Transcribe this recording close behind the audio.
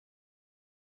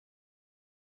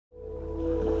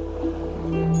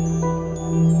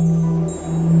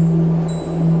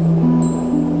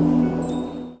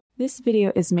This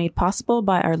video is made possible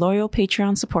by our loyal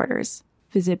Patreon supporters.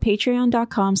 Visit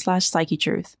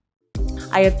patreon.com/Psychetruth.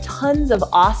 I have tons of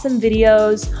awesome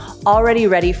videos already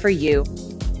ready for you.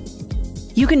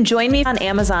 You can join me on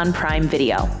Amazon Prime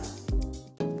Video.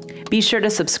 Be sure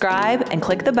to subscribe and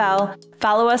click the bell.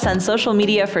 Follow us on social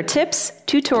media for tips,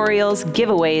 tutorials,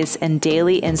 giveaways, and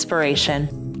daily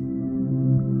inspiration.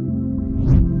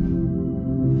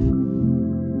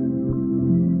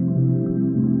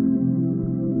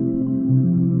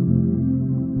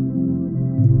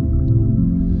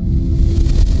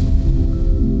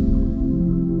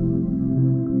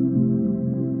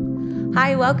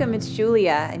 Hi, welcome. It's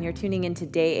Julia, and you're tuning into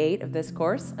day 8 of this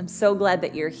course. I'm so glad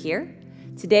that you're here.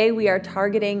 Today we are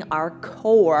targeting our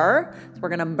core, so we're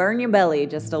gonna burn your belly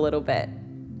just a little bit.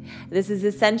 This is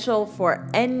essential for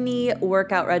any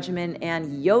workout regimen,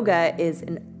 and yoga is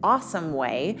an awesome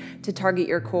way to target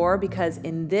your core because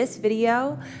in this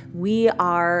video, we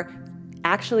are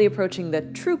actually approaching the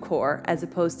true core as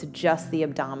opposed to just the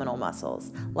abdominal muscles.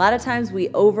 A lot of times we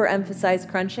overemphasize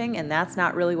crunching, and that's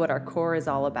not really what our core is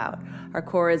all about. Our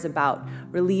core is about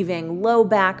relieving low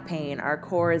back pain. Our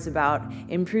core is about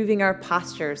improving our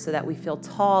posture so that we feel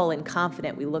tall and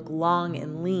confident. We look long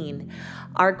and lean.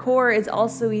 Our core is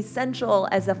also essential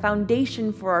as a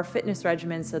foundation for our fitness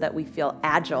regimen so that we feel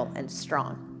agile and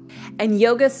strong. And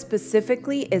yoga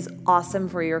specifically is awesome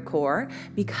for your core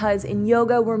because in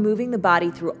yoga, we're moving the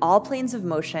body through all planes of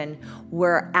motion.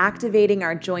 We're activating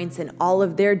our joints in all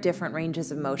of their different ranges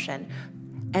of motion.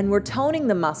 And we're toning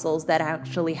the muscles that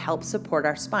actually help support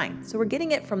our spine. So we're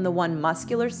getting it from the one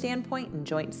muscular standpoint and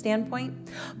joint standpoint,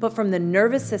 but from the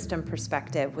nervous system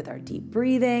perspective with our deep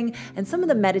breathing and some of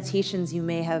the meditations you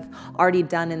may have already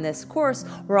done in this course,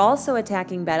 we're also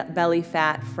attacking belly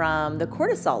fat from the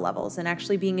cortisol levels and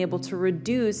actually being able to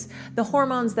reduce the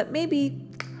hormones that maybe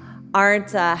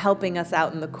aren't helping us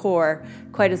out in the core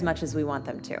quite as much as we want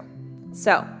them to.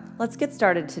 So let's get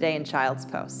started today in child's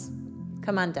pose.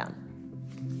 Come on down.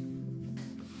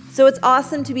 So it's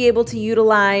awesome to be able to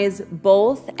utilize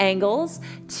both angles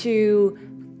to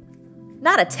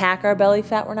not attack our belly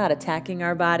fat. We're not attacking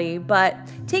our body, but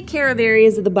take care of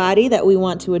areas of the body that we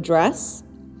want to address.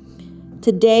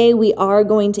 Today, we are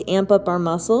going to amp up our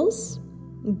muscles,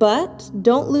 but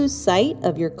don't lose sight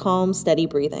of your calm, steady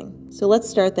breathing. So let's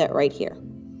start that right here.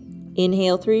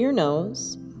 Inhale through your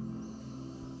nose.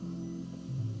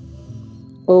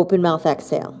 Open mouth,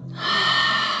 exhale.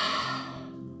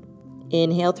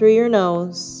 Inhale through your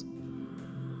nose.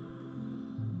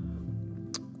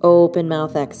 Open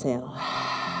mouth, exhale.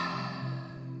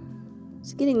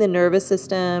 Just getting the nervous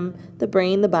system, the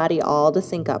brain, the body all to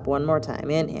sync up. One more time.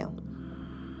 Inhale.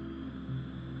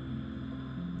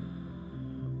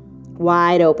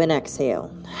 Wide open,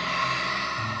 exhale.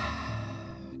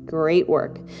 Great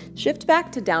work. Shift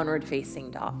back to downward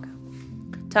facing dog.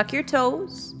 Tuck your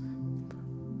toes.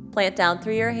 Plant down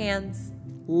through your hands.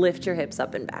 Lift your hips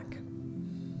up and back.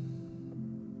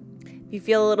 If you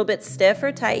feel a little bit stiff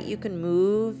or tight, you can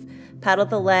move, pedal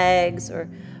the legs, or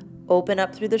open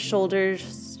up through the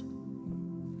shoulders.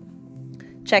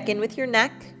 Check in with your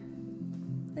neck,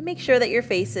 and make sure that your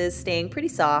face is staying pretty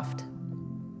soft.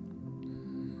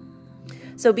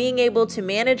 So being able to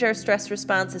manage our stress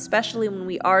response, especially when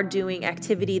we are doing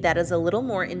activity that is a little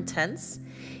more intense,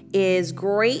 is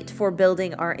great for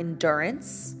building our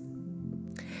endurance.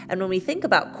 And when we think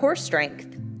about core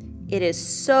strength, it is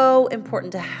so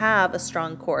important to have a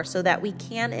strong core so that we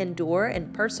can endure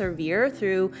and persevere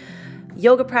through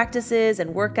yoga practices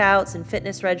and workouts and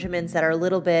fitness regimens that are a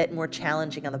little bit more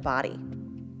challenging on the body.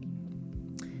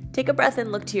 Take a breath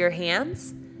and look to your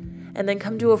hands and then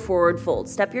come to a forward fold.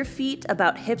 Step your feet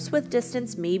about hips width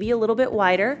distance, maybe a little bit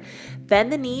wider.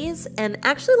 Bend the knees and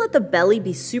actually let the belly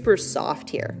be super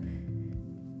soft here.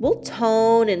 We'll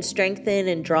tone and strengthen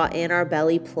and draw in our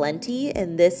belly plenty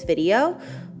in this video,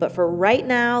 but for right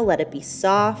now, let it be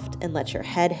soft and let your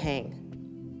head hang.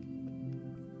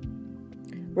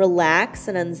 Relax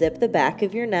and unzip the back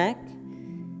of your neck.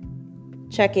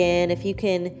 Check in. If you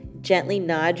can gently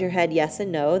nod your head yes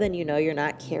and no, then you know you're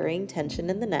not carrying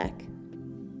tension in the neck.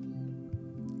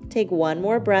 Take one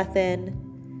more breath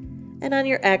in, and on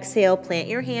your exhale, plant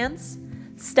your hands.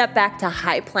 Step back to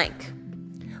high plank.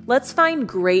 Let's find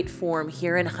great form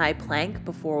here in high plank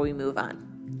before we move on.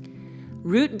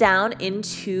 Root down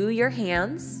into your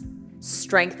hands,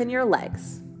 strengthen your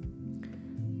legs.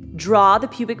 Draw the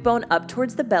pubic bone up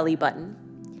towards the belly button.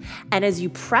 And as you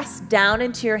press down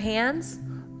into your hands,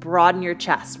 broaden your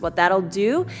chest. What that'll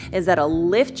do is that'll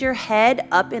lift your head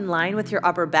up in line with your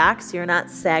upper back so you're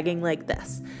not sagging like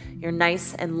this. You're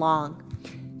nice and long.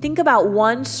 Think about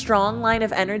one strong line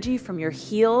of energy from your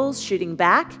heels shooting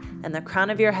back and the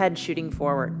crown of your head shooting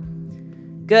forward.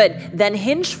 Good. Then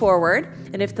hinge forward,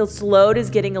 and if this load is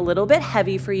getting a little bit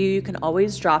heavy for you, you can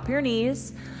always drop your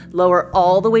knees, lower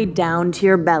all the way down to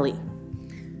your belly.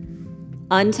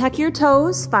 Untuck your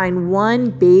toes, find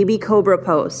one baby cobra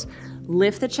pose.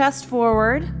 Lift the chest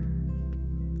forward.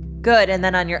 Good, and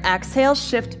then on your exhale,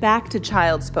 shift back to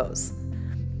child's pose.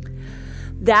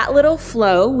 That little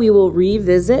flow we will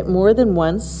revisit more than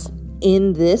once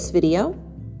in this video.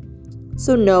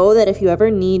 So know that if you ever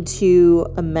need to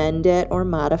amend it or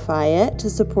modify it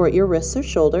to support your wrists or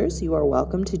shoulders, you are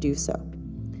welcome to do so.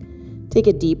 Take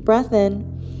a deep breath in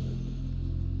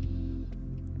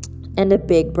and a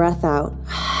big breath out.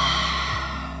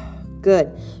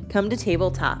 Good. Come to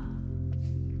tabletop.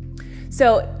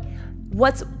 So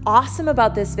what's awesome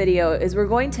about this video is we're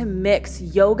going to mix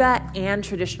yoga and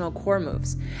traditional core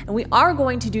moves. And we are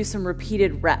going to do some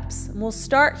repeated reps. And we'll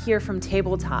start here from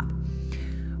tabletop.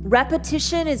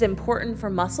 Repetition is important for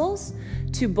muscles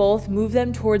to both move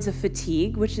them towards a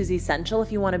fatigue, which is essential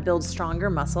if you want to build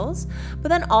stronger muscles, but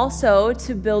then also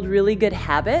to build really good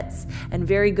habits and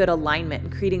very good alignment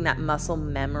and creating that muscle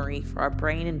memory for our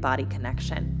brain and body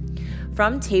connection.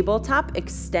 From tabletop,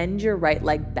 extend your right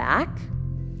leg back.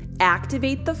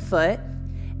 Activate the foot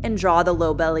and draw the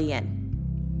low belly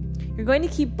in. You're going to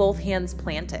keep both hands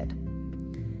planted.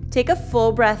 Take a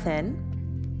full breath in,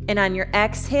 and on your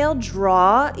exhale,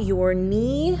 draw your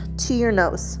knee to your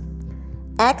nose.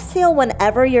 Exhale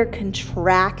whenever you're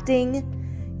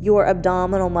contracting your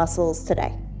abdominal muscles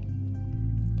today.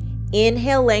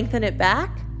 Inhale, lengthen it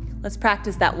back. Let's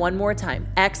practice that one more time.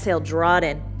 Exhale, draw it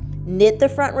in. Knit the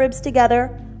front ribs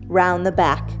together, round the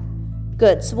back.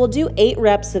 Good, so we'll do 8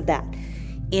 reps of that.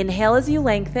 Inhale as you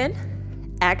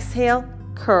lengthen, exhale,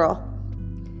 curl.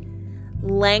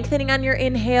 Lengthening on your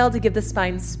inhale to give the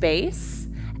spine space.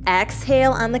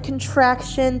 Exhale on the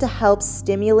contraction to help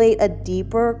stimulate a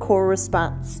deeper core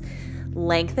response.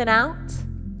 Lengthen out,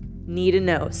 knee to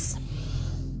nose.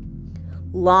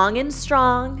 Long and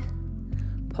strong,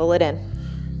 pull it in.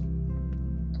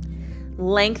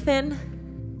 Lengthen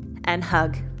and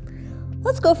hug.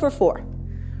 Let's go for 4.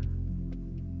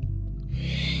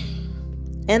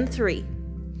 And 3.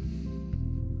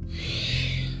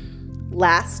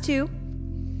 Last 2.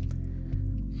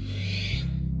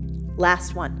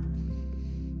 Last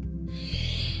 1.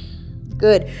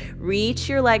 Good. Reach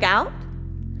your leg out.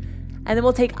 And then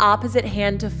we'll take opposite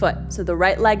hand to foot. So the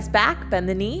right leg's back, bend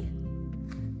the knee.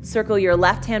 Circle your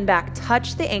left hand back,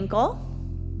 touch the ankle.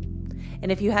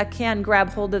 And if you can grab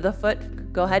hold of the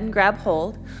foot, go ahead and grab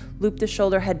hold. Loop the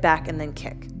shoulder, head back, and then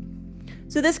kick.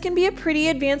 So this can be a pretty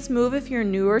advanced move if you're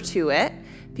newer to it.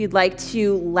 If you'd like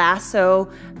to lasso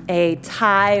a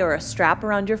tie or a strap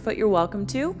around your foot, you're welcome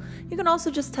to. You can also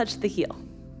just touch the heel.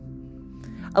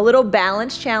 A little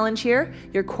balance challenge here.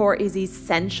 Your core is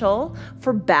essential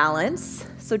for balance,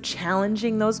 so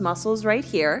challenging those muscles right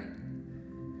here.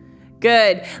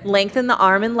 Good. Lengthen the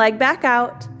arm and leg back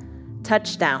out.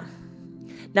 Touch down.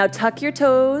 Now tuck your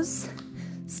toes.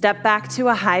 Step back to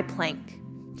a high plank.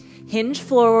 Hinge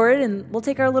forward, and we'll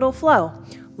take our little flow.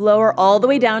 Lower all the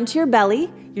way down to your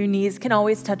belly. Your knees can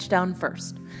always touch down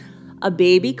first. A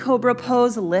baby cobra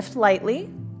pose, lift lightly.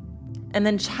 And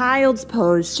then child's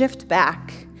pose, shift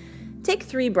back. Take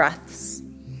 3 breaths.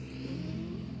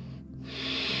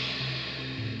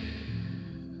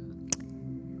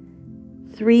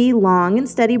 Three long and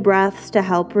steady breaths to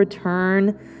help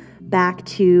return back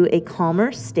to a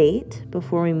calmer state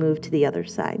before we move to the other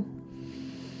side.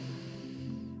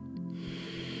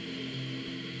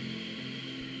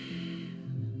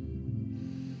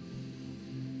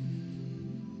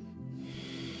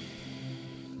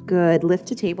 Good. Lift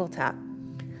to tabletop.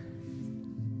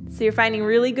 So you're finding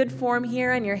really good form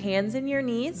here on your hands and your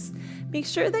knees. Make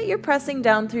sure that you're pressing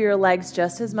down through your legs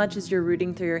just as much as you're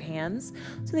rooting through your hands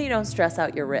so that you don't stress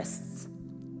out your wrists.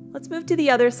 Let's move to the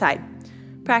other side.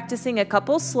 Practicing a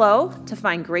couple slow to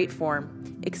find great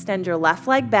form. Extend your left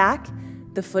leg back.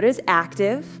 The foot is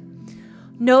active.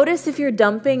 Notice if you're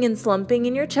dumping and slumping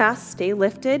in your chest, stay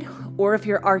lifted, or if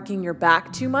you're arcing your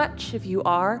back too much. If you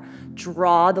are,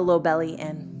 draw the low belly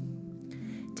in.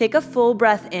 Take a full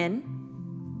breath in,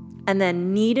 and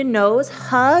then knee to nose,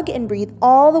 hug and breathe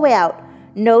all the way out.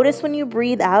 Notice when you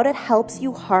breathe out, it helps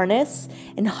you harness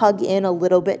and hug in a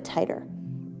little bit tighter.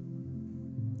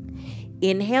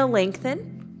 Inhale, lengthen,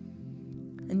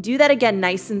 and do that again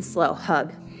nice and slow.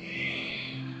 Hug.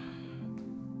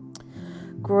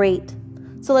 Great.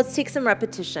 So let's take some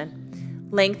repetition.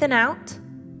 Lengthen out,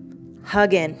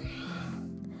 hug in.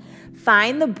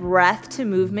 Find the breath to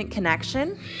movement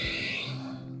connection.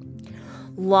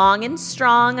 Long and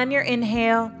strong on your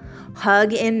inhale.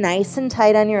 Hug in nice and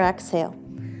tight on your exhale.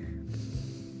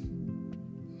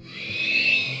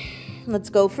 Let's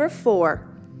go for 4,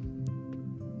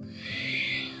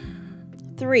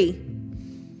 3,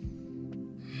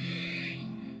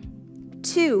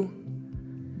 2.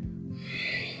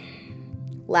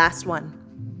 Last one.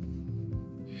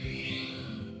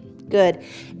 Good.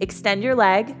 Extend your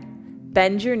leg,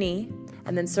 bend your knee,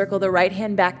 and then circle the right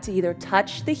hand back to either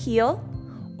touch the heel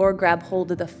or grab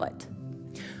hold of the foot.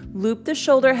 Loop the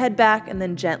shoulder head back and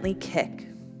then gently kick.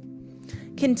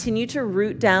 Continue to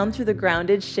root down through the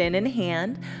grounded shin and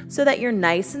hand so that you're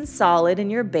nice and solid in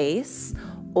your base.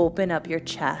 Open up your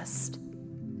chest.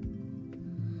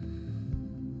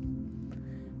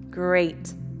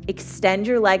 Great. Extend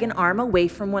your leg and arm away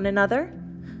from one another.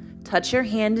 Touch your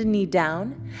hand and knee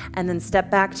down, and then step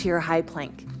back to your high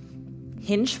plank.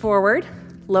 Hinge forward,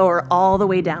 lower all the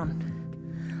way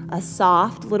down. A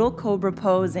soft little cobra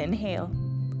pose, inhale.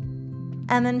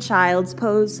 And then child's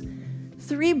pose,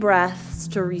 3 breaths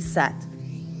to reset.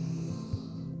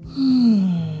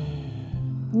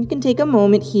 You can take a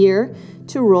moment here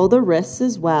to roll the wrists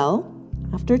as well.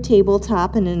 After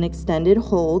tabletop and an extended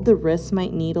hold, the wrists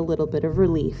might need a little bit of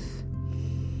relief.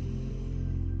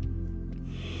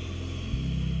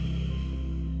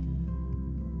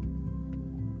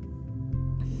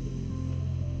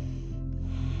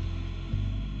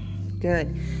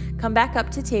 Good. Come back up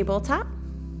to tabletop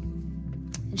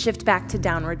and shift back to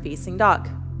downward facing dog.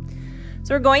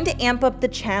 So we're going to amp up the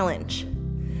challenge.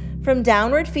 From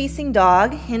downward facing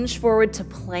dog, hinge forward to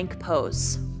plank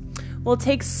pose. We'll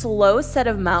take slow set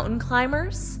of mountain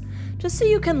climbers just so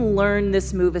you can learn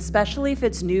this move, especially if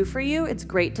it's new for you. It's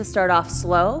great to start off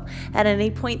slow. At any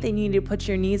point that you need to put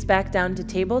your knees back down to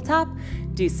tabletop,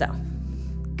 do so.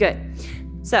 Good.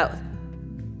 So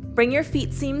bring your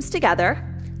feet seams together.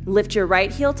 Lift your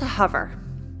right heel to hover.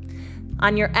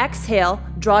 On your exhale,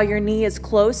 draw your knee as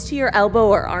close to your elbow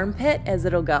or armpit as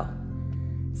it'll go.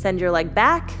 Send your leg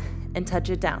back and touch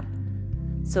it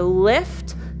down. So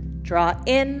lift, draw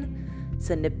in,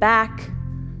 send it back,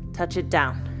 touch it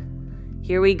down.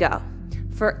 Here we go.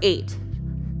 For 8.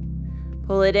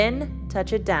 Pull it in,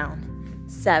 touch it down.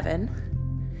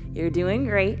 7. You're doing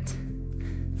great.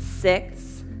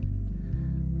 6.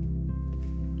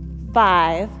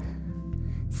 5.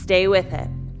 Stay with it.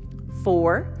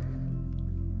 4,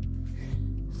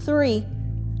 3,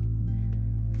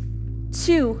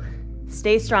 2,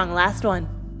 stay strong. Last one.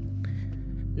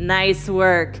 Nice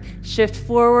work. Shift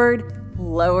forward,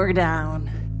 lower down.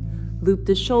 Loop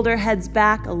the shoulder heads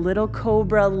back, a little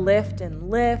cobra, lift and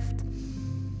lift.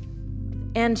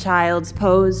 And child's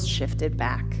pose, shift it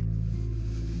back.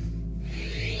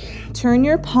 Turn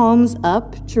your palms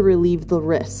up to relieve the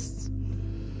wrists.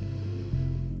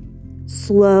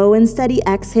 Slow and steady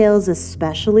exhales,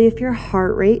 especially if your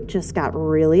heart rate just got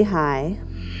really high.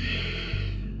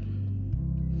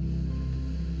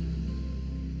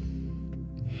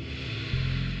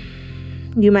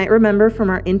 You might remember from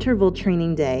our interval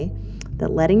training day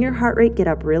that letting your heart rate get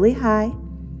up really high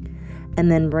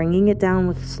and then bringing it down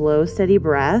with slow, steady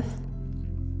breath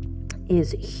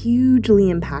is hugely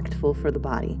impactful for the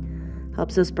body.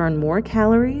 Helps us burn more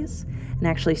calories and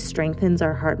actually strengthens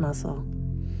our heart muscle.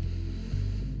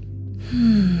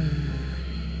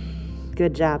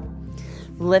 Good job.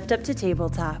 Lift up to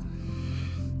tabletop.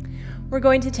 We're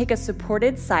going to take a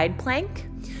supported side plank.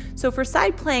 So for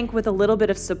side plank with a little bit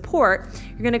of support,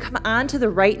 you're going to come onto the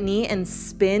right knee and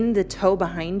spin the toe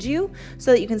behind you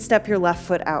so that you can step your left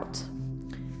foot out.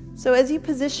 So as you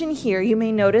position here, you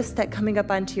may notice that coming up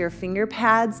onto your finger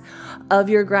pads of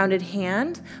your grounded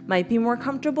hand might be more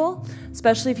comfortable,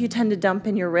 especially if you tend to dump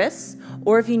in your wrists,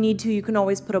 or if you need to, you can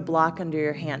always put a block under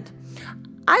your hand.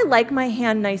 I like my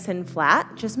hand nice and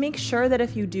flat. Just make sure that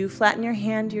if you do flatten your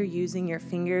hand, you're using your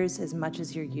fingers as much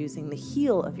as you're using the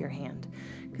heel of your hand,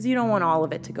 because you don't want all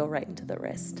of it to go right into the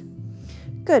wrist.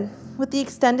 Good. With the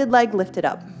extended leg lifted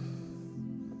up.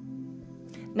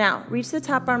 Now, reach the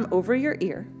top arm over your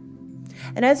ear.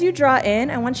 And as you draw in,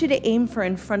 I want you to aim for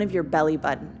in front of your belly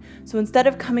button. So instead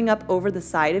of coming up over the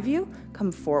side of you,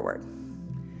 come forward.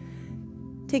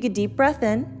 Take a deep breath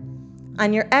in.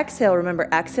 On your exhale, remember,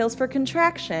 exhales for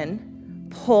contraction.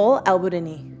 Pull elbow to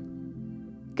knee.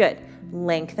 Good.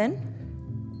 Lengthen.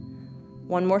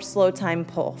 One more slow time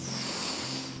pull.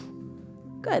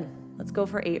 Good. Let's go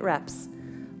for 8 reps.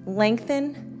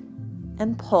 Lengthen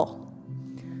and pull.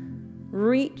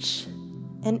 Reach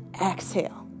and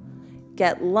exhale.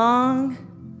 Get long.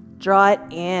 Draw it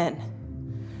in.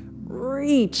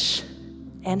 Reach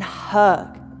and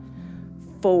hug.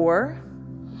 4,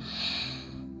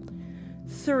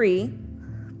 3,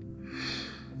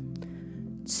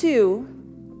 2.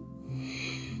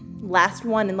 Last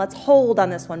one, and let's hold on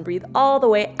this one. Breathe all the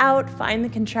way out. Find the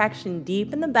contraction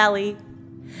deep in the belly,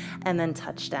 and then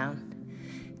touch down.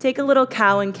 Take a little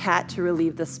cow and cat to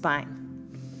relieve the spine.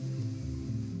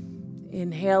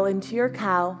 Inhale into your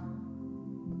cow,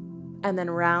 and then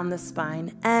round the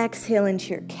spine. Exhale into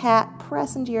your cat.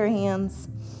 Press into your hands.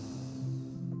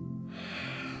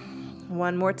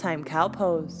 One more time, cow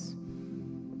pose.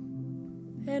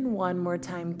 And one more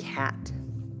time, cat.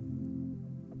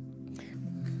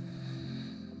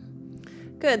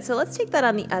 Good, so let's take that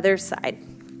on the other side.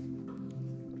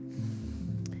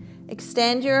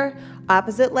 Extend your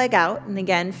opposite leg out, and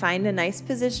again, find a nice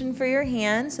position for your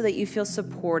hand so that you feel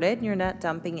supported and you're not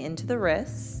dumping into the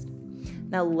wrist.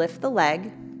 Now lift the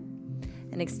leg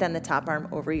and extend the top arm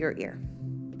over your ear.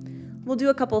 We'll do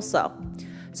a couple slow.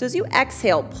 So as you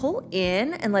exhale, pull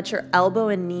in and let your elbow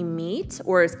and knee meet,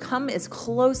 or come as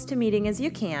close to meeting as you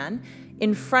can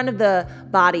in front of the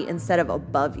body instead of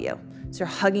above you. So you're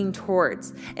hugging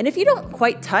towards. And if you don't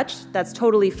quite touch, that's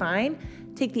totally fine.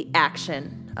 Take the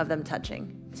action of them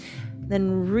touching.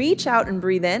 Then reach out and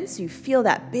breathe in so you feel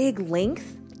that big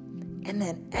length. And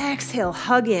then exhale,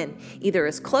 hug in, either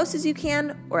as close as you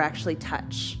can or actually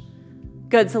touch.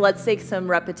 Good, so let's take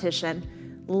some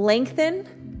repetition.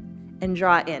 Lengthen and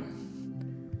draw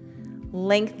in.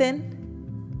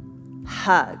 Lengthen,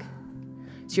 hug.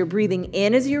 So you're breathing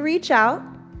in as you reach out.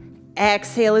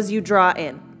 Exhale as you draw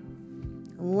in.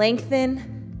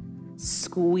 Lengthen,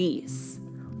 squeeze.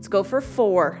 Let's go for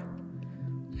 4,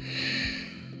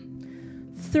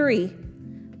 3,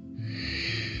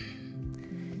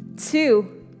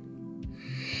 2,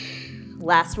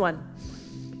 last one.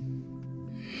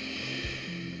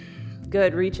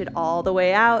 Good, reach it all the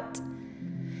way out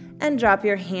and drop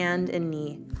your hand and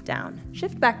knee down.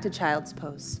 Shift back to child's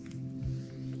pose.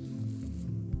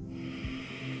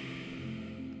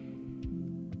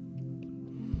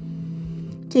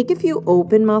 Take a few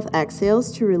open mouth exhales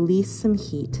to release some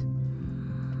heat.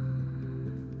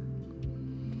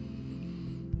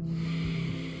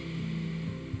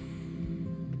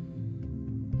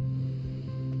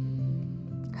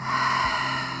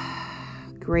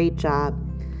 Great job.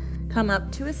 Come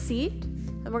up to a seat,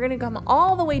 and we're going to come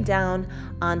all the way down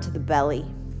onto the belly.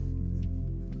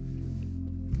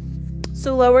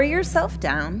 So lower yourself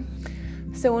down.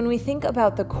 So when we think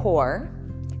about the core,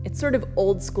 it's sort of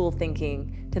old school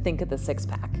thinking to think of the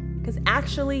six-pack, because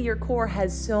actually your core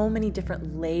has so many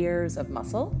different layers of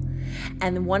muscle.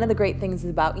 And one of the great things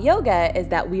about yoga is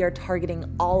that we are targeting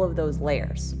all of those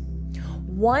layers.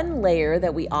 One layer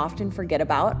that we often forget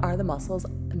about are the muscles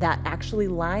that actually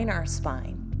line our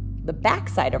spine, the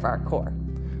backside of our core.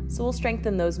 So we'll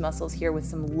strengthen those muscles here with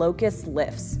some locust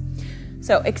lifts.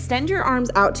 So extend your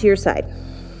arms out to your side.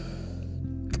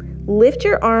 Lift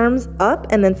your arms up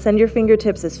and then send your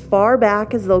fingertips as far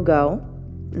back as they'll go.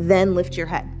 Then lift your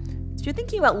head. So you're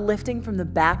thinking about lifting from the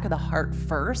back of the heart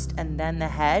first and then the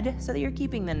head so that you're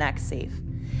keeping the neck safe.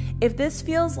 If this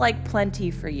feels like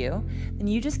plenty for you, then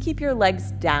you just keep your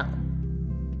legs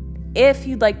down. If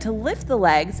you'd like to lift the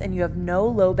legs and you have no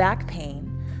low back pain,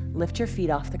 lift your feet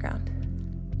off the ground.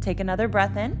 Take another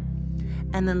breath in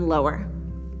and then lower.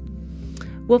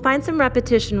 We'll find some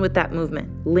repetition with that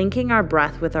movement, linking our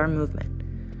breath with our movement.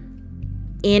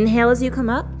 Inhale as you come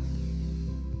up.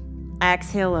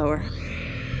 Exhale, lower.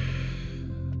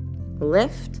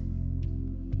 Lift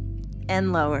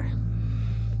and lower.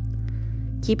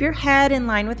 Keep your head in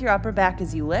line with your upper back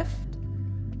as you lift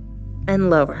and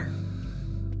lower.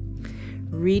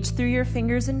 Reach through your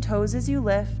fingers and toes as you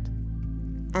lift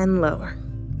and lower.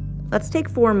 Let's take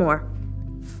 4 more.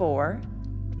 4,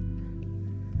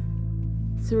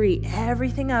 3,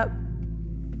 everything up.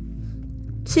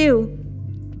 2,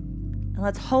 and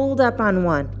let's hold up on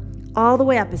 1, all the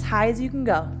way up as high as you can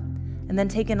go. And then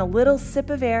take in a little sip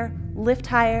of air, lift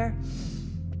higher,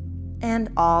 and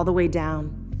all the way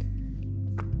down.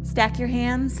 Stack your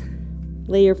hands,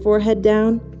 lay your forehead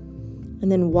down,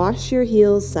 and then wash your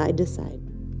heels side to side.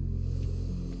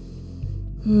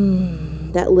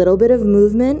 That little bit of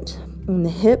movement in the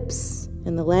hips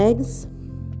and the legs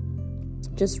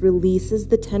just releases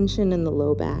the tension in the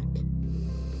low back.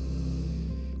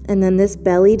 And then this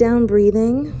belly down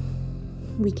breathing,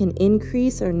 we can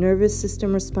increase our nervous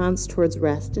system response towards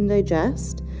rest and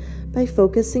digest by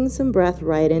focusing some breath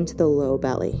right into the low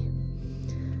belly.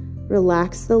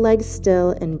 Relax the legs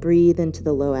still and breathe into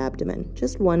the low abdomen,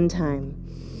 just one time.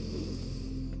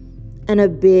 And a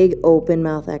big open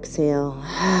mouth exhale.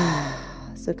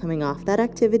 So coming off that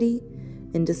activity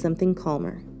into something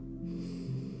calmer.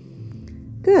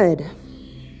 Good.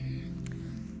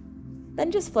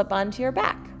 Then just flip onto your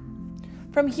back.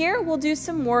 From here, we'll do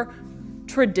some more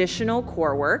traditional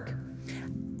core work.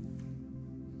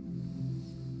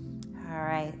 All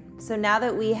right, so now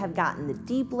that we have gotten the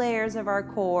deep layers of our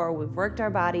core, we've worked our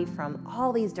body from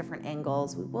all these different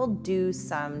angles, we will do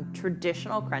some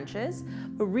traditional crunches,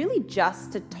 but really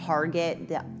just to target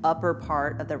the upper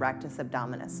part of the rectus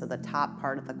abdominis, so the top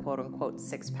part of the quote-unquote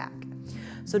six-pack.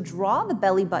 So draw the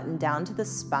belly button down to the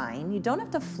spine. You don't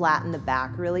have to flatten the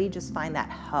back really, just find that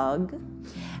hug.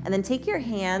 And then take your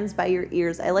hands by your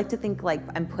ears. I like to think like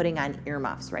I'm putting on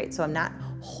earmuffs, right? So I'm not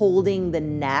holding the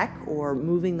neck or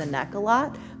moving the neck a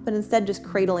lot, but instead just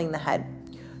cradling the head.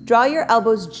 Draw your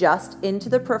elbows just into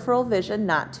the peripheral vision,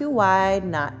 not too wide,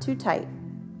 not too tight.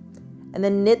 And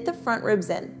then knit the front ribs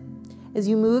in. As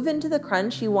you move into the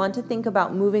crunch, you want to think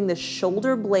about moving the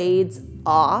shoulder blades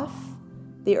off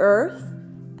the earth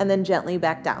and then gently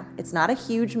back down. It's not a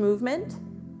huge movement.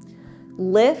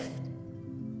 Lift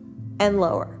and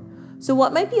lower. So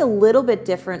what might be a little bit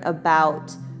different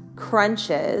about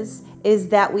crunches is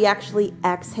that we actually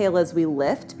exhale as we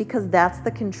lift because that's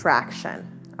the contraction,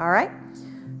 all right?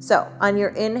 So on your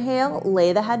inhale,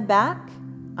 lay the head back.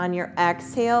 On your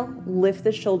exhale, lift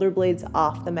the shoulder blades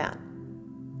off the mat.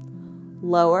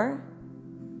 Lower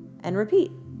and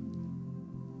repeat.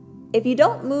 If you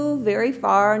don't move very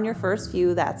far on your first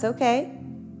few, that's okay.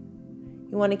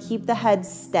 You want to keep the head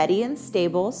steady and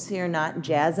stable so you're not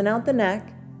jazzing out the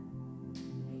neck.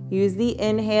 Use the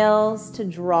inhales to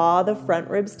draw the front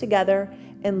ribs together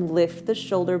and lift the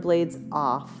shoulder blades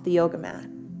off the yoga mat.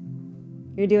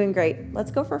 You're doing great.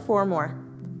 Let's go for 4 more.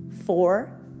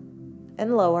 4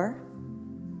 and lower.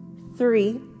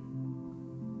 3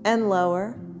 and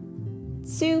lower.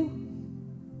 2.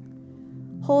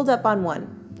 Hold up on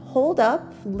 1. Hold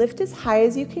up, lift as high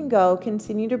as you can go.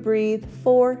 Continue to breathe.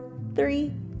 4,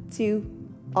 3, 2,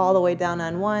 all the way down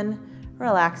on 1.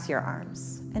 Relax your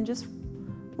arms and just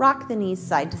rock the knees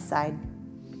side to side.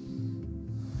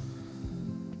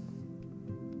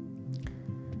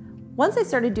 Once I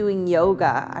started doing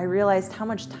yoga, I realized how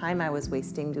much time I was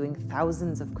wasting doing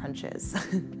thousands of crunches.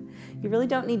 You really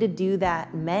don't need to do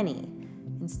that many.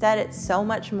 Instead, it's so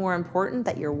much more important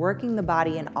that you're working the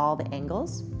body in all the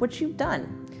angles, which you've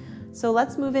done. So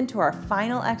let's move into our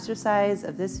final exercise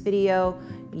of this video,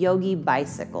 yogi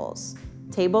bicycles.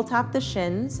 Tabletop the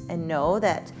shins and know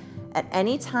that at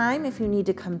any time, if you need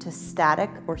to come to static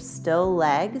or still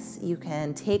legs, you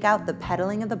can take out the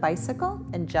pedaling of the bicycle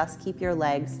and just keep your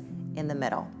legs in the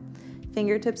middle.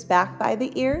 Fingertips back by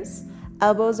the ears,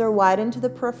 elbows are wide into the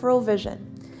peripheral vision.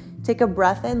 Take a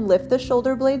breath in, lift the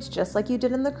shoulder blades just like you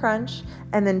did in the crunch,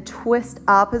 and then twist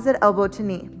opposite elbow to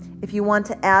knee. If you want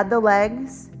to add the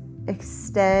legs,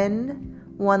 extend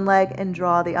one leg and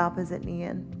draw the opposite knee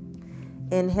in.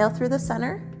 Inhale through the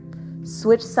center,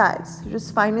 switch sides. You're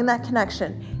just finding that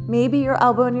connection. Maybe your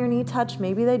elbow and your knee touch,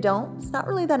 maybe they don't. It's not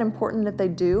really that important if they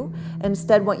do.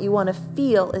 Instead, what you want to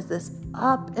feel is this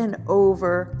up and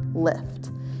over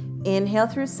lift. Inhale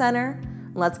through center.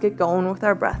 Let's get going with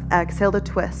our breath. Exhale to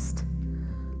twist.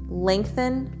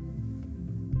 Lengthen,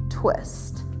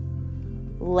 twist.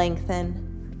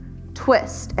 Lengthen,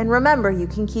 twist. And remember, you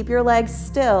can keep your legs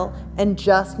still and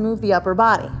just move the upper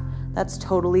body. That's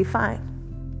totally fine.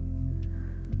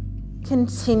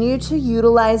 Continue to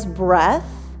utilize breath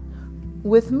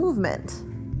with movement.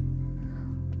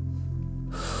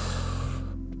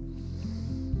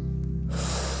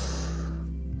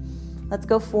 Let's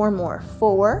go 4 more.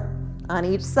 4 on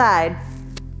each side.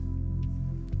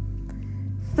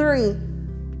 3.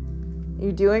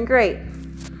 You're doing great.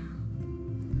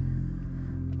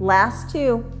 Last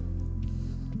 2.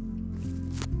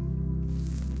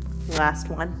 Last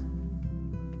 1.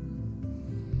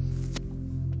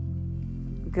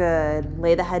 Good.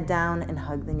 Lay the head down and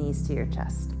hug the knees to your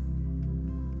chest.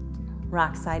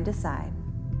 Rock side to side.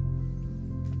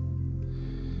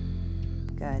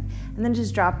 Good. And then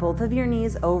just drop both of your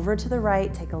knees over to the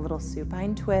right. Take a little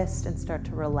supine twist and start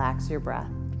to relax your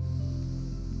breath.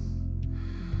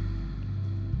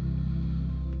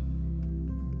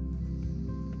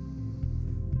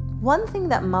 One thing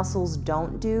that muscles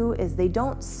don't do is they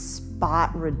don't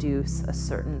spot reduce a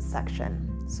certain section.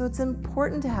 So it's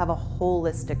important to have a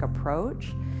holistic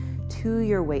approach to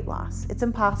your weight loss. It's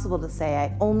impossible to say,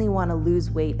 I only want to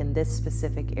lose weight in this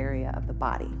specific area of the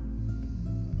body.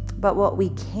 But what we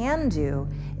can do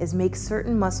is make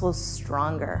certain muscles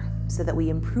stronger so that we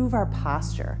improve our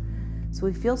posture, so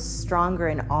we feel stronger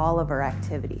in all of our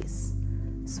activities.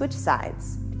 Switch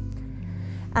sides.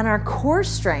 And our core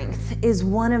strength is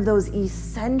one of those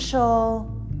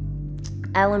essential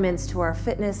elements to our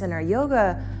fitness and our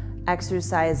yoga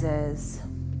exercises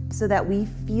so that we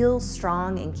feel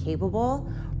strong and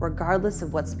capable regardless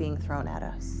of what's being thrown at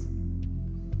us.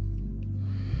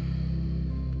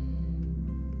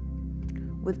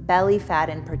 With belly fat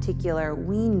in particular,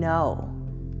 we know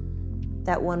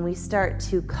that when we start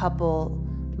to couple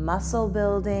muscle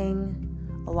building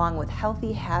along with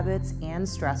healthy habits and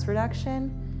stress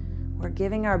reduction, we're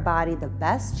giving our body the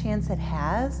best chance it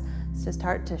has to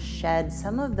start to shed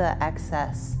some of the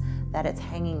excess that it's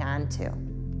hanging on to.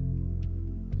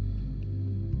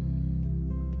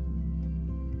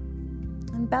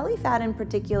 And belly fat in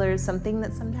particular is something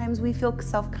that sometimes we feel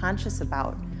self-conscious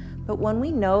about. But when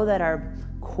we know that our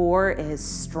core is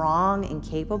strong and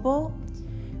capable,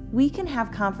 we can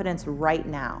have confidence right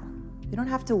now. You don't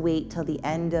have to wait till the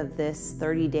end of this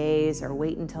 30 days or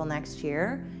wait until next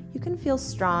year. You can feel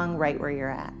strong right where you're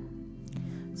at.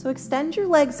 So extend your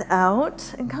legs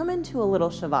out and come into a little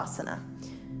Shavasana.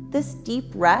 This deep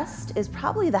rest is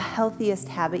probably the healthiest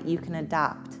habit you can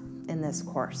adopt in this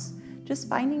course. Just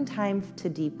finding time to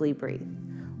deeply breathe.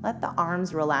 Let the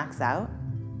arms relax out,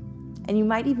 and you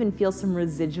might even feel some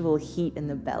residual heat in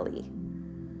the belly.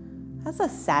 That's a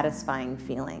satisfying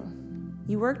feeling.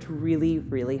 You worked really,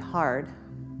 really hard.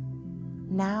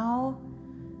 Now,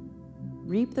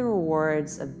 reap the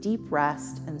rewards of deep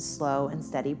rest and slow and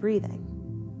steady breathing.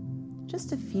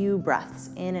 Just a few breaths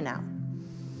in and out.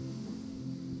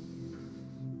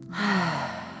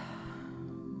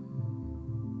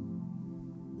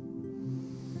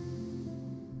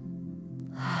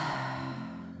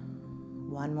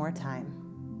 One more time.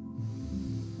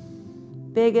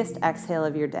 Biggest exhale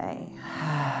of your day.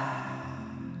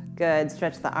 Good.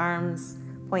 Stretch the arms,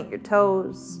 point your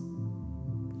toes,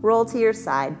 roll to your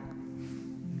side,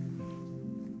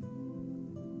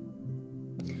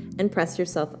 and press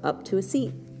yourself up to a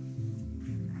seat.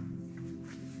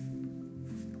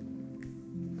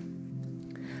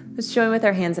 Let's join with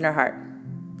our hands in our heart.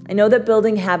 I know that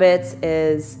building habits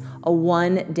is a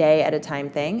 1 day at a time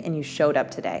thing, and you showed up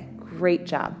today. Great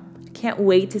job. I can't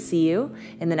wait to see you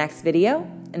in the next video.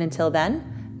 And until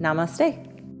then, namaste.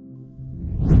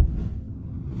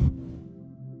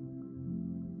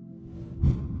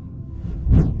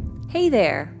 Hey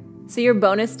there. So your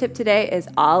bonus tip today is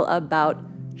all about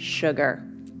sugar.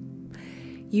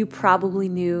 You probably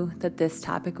knew that this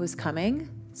topic was coming,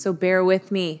 so bear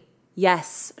with me.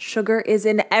 Yes, sugar is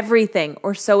in everything,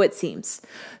 or so it seems.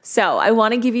 So I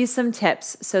want to give you some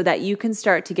tips so that you can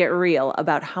start to get real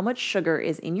about how much sugar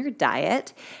is in your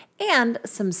diet and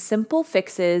some simple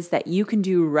fixes that you can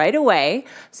do right away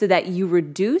so that you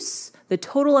reduce the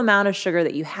total amount of sugar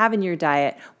that you have in your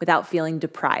diet without feeling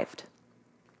deprived.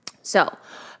 So,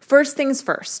 first things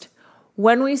first,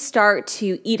 when we start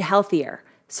to eat healthier,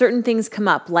 certain things come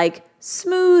up like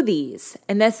smoothies,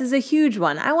 and this is a huge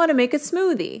one. I want to make a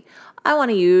smoothie. I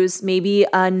want to use maybe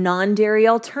a non-dairy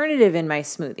alternative in my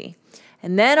smoothie.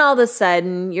 And then all of a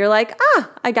sudden, you're like,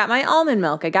 I got my almond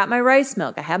milk, I got my rice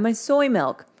milk, I have my soy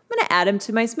milk. I'm going to add them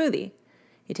to my smoothie.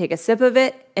 You take a sip of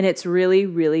it, and it's really,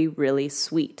 really, really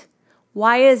sweet.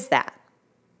 Why is that?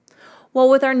 Well,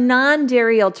 with our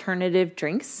non-dairy alternative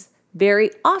drinks,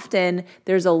 very often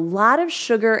there's a lot of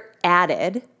sugar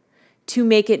added to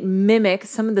make it mimic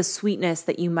some of the sweetness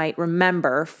that you might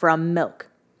remember from milk.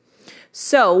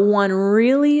 So one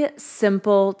really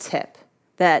simple tip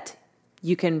that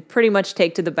you can pretty much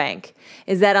take to the bank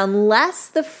is that unless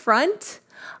the front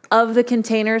of the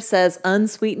container says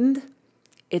unsweetened,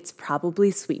 it's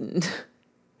probably sweetened.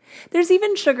 There's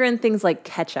even sugar in things like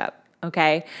ketchup.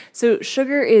 Okay, so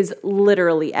sugar is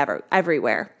literally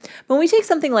everywhere. When we take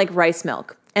something like rice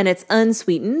milk and it's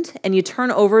unsweetened and you turn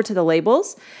over to the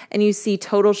labels and you see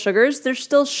total sugars, there's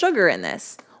still sugar in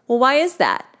this. Well, why is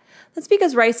that? That's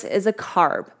because rice is a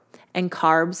carb and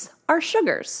carbs are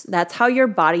sugars. That's how your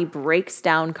body breaks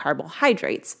down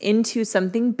carbohydrates into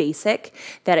something basic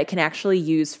that it can actually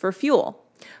use for fuel.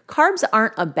 Carbs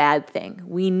aren't a bad thing.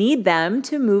 We need them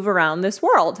to move around this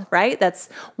world, right? That's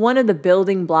one of the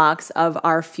building blocks of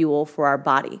our fuel for our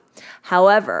body.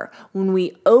 However, when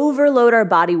we overload our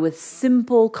body with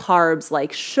simple carbs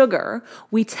like sugar,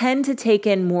 we tend to take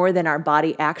in more than our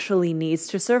body actually needs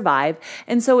to survive,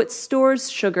 and so it stores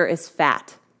sugar as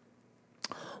fat.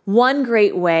 One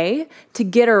great way to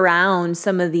get around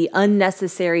some of the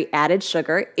unnecessary added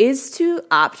sugar is to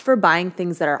opt for buying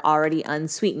things that are already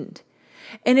unsweetened.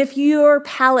 And if your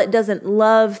palate doesn't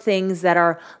love things that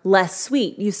are less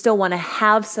sweet, you still want to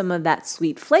have some of that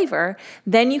sweet flavor,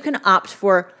 then you can opt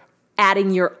for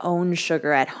adding your own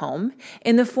sugar at home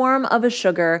in the form of a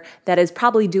sugar that is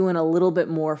probably doing a little bit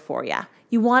more for you.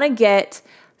 You want to get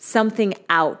something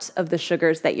out of the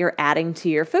sugars that you're adding to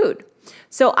your food.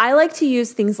 So I like to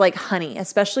use things like honey,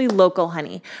 especially local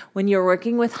honey. When you're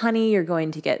working with honey, you're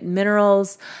going to get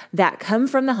minerals that come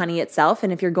from the honey itself.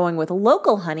 And if you're going with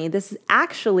local honey, this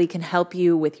actually can help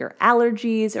you with your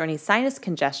allergies or any sinus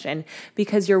congestion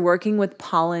because you're working with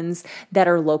pollens that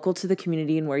are local to the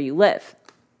community and where you live.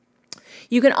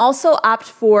 You can also opt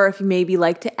for, if you maybe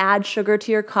like to add sugar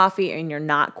to your coffee and you're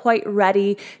not quite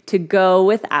ready to go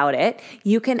without it,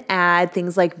 you can add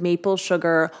things like maple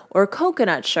sugar or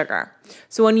coconut sugar.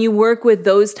 So when you work with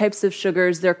those types of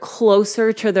sugars, they're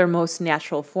closer to their most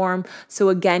natural form. So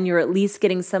again, you're at least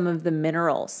getting some of the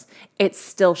minerals. It's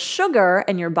still sugar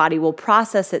and your body will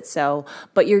process it so,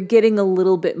 but you're getting a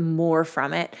little bit more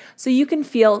from it. So you can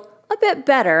feel a bit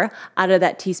better out of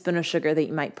that teaspoon of sugar that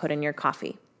you might put in your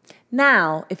coffee.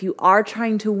 Now, if you are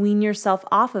trying to wean yourself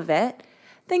off of it,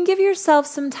 then give yourself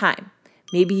some time.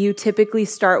 Maybe you typically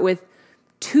start with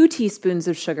 2 teaspoons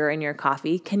of sugar in your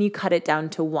coffee. Can you cut it down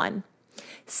to 1?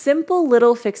 Simple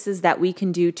little fixes that we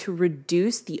can do to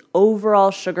reduce the overall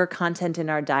sugar content in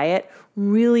our diet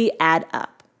really add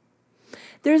up.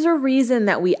 There's a reason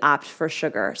that we opt for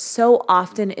sugar. So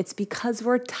often it's because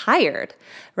we're tired,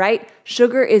 right?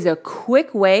 Sugar is a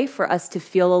quick way for us to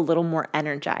feel a little more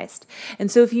energized.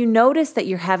 And so if you notice that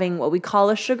you're having what we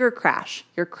call a sugar crash,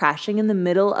 you're crashing in the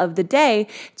middle of the day,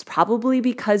 it's probably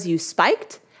because you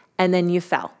spiked and then you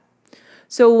fell.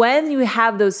 So when you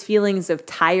have those feelings of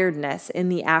tiredness in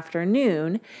the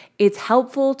afternoon, it's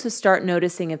helpful to start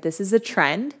noticing if this is a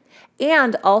trend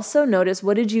and also notice,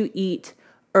 what did you eat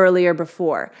earlier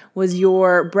before? Was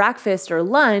your breakfast or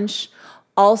lunch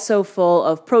also full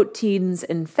of proteins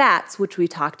and fats, which we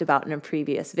talked about in a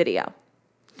previous video?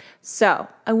 So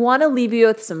I want to leave you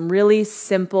with some really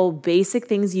simple, basic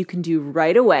things you can do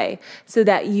right away so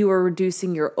that you are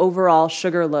reducing your overall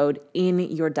sugar load in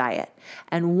your diet.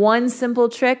 And one simple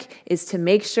trick is to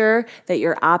make sure that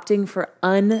you're opting for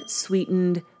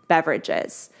unsweetened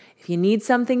beverages. If you need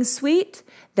something sweet,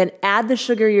 then add the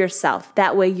sugar yourself.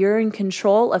 That way you're in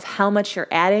control of how much you're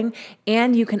adding,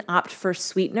 and you can opt for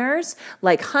sweeteners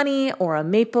like honey or a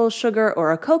maple sugar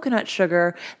or a coconut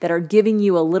sugar that are giving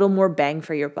you a little more bang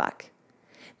for your buck.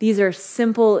 These are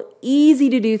simple, easy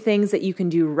to do things that you can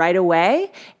do right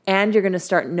away, and you're going to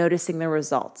start noticing the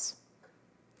results.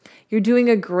 You're doing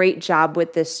a great job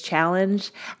with this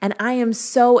challenge, and I am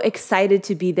so excited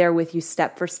to be there with you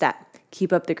step for step.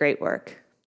 Keep up the great work.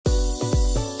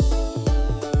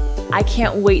 I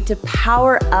can't wait to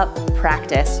power up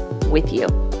practice with you.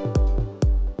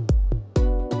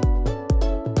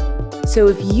 So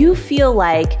if you feel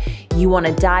like you want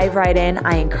to dive right in,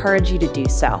 I encourage you to do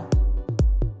so.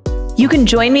 You can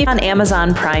join me on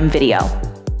Amazon Prime Video.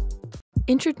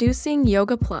 Introducing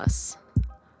Yoga Plus,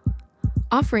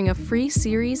 offering a free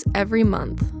series every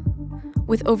month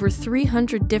with over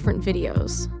 300 different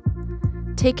videos.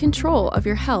 Take control of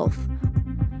your health.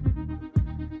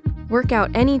 Work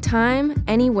out anytime,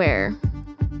 anywhere.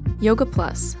 Yoga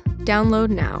Plus. Download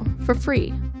now for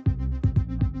free.